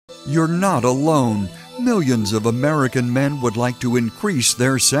You're not alone. Millions of American men would like to increase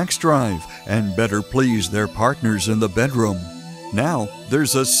their sex drive and better please their partners in the bedroom. Now,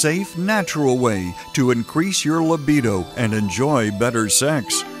 there's a safe, natural way to increase your libido and enjoy better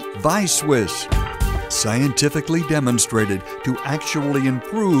sex. ViSwiss. Scientifically demonstrated to actually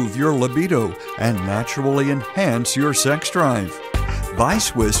improve your libido and naturally enhance your sex drive.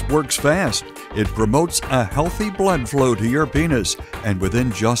 ViSwiss works fast. It promotes a healthy blood flow to your penis, and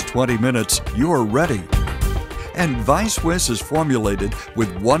within just 20 minutes, you're ready. And ViSwiss is formulated with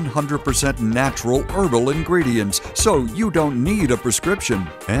 100% natural herbal ingredients, so you don't need a prescription.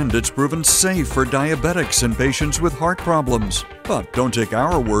 And it's proven safe for diabetics and patients with heart problems. But don't take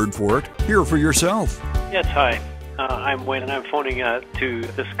our word for it. Hear for yourself. Yes, hi. I'm Wayne, and I'm phoning to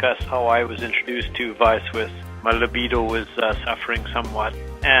discuss how I was introduced to ViSwiss. My libido was suffering somewhat,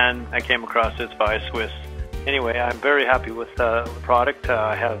 and I came across this ViSwiss. Anyway, I'm very happy with the product.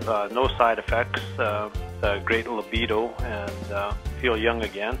 I have no side effects, a great libido, and feel young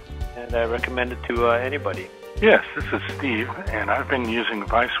again. And I recommend it to anybody. Yes, this is Steve, and I've been using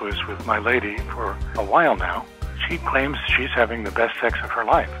ViSwiss with my lady for a while now. She claims she's having the best sex of her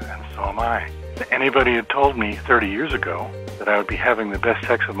life, and so am I. If anybody had told me 30 years ago that I would be having the best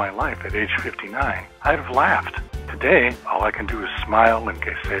sex of my life at age 59, I'd have laughed. Today, all I can do is smile and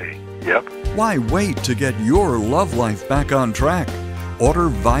say, yep. Why wait to get your love life back on track? Order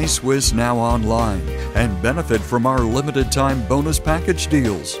ViSwiss now online and benefit from our limited time bonus package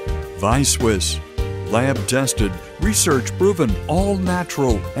deals. ViSwiss. Lab tested, research proven, all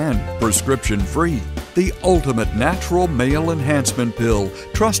natural and prescription free. The ultimate natural male enhancement pill,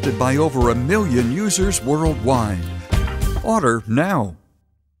 trusted by over 1 million users worldwide. Order now.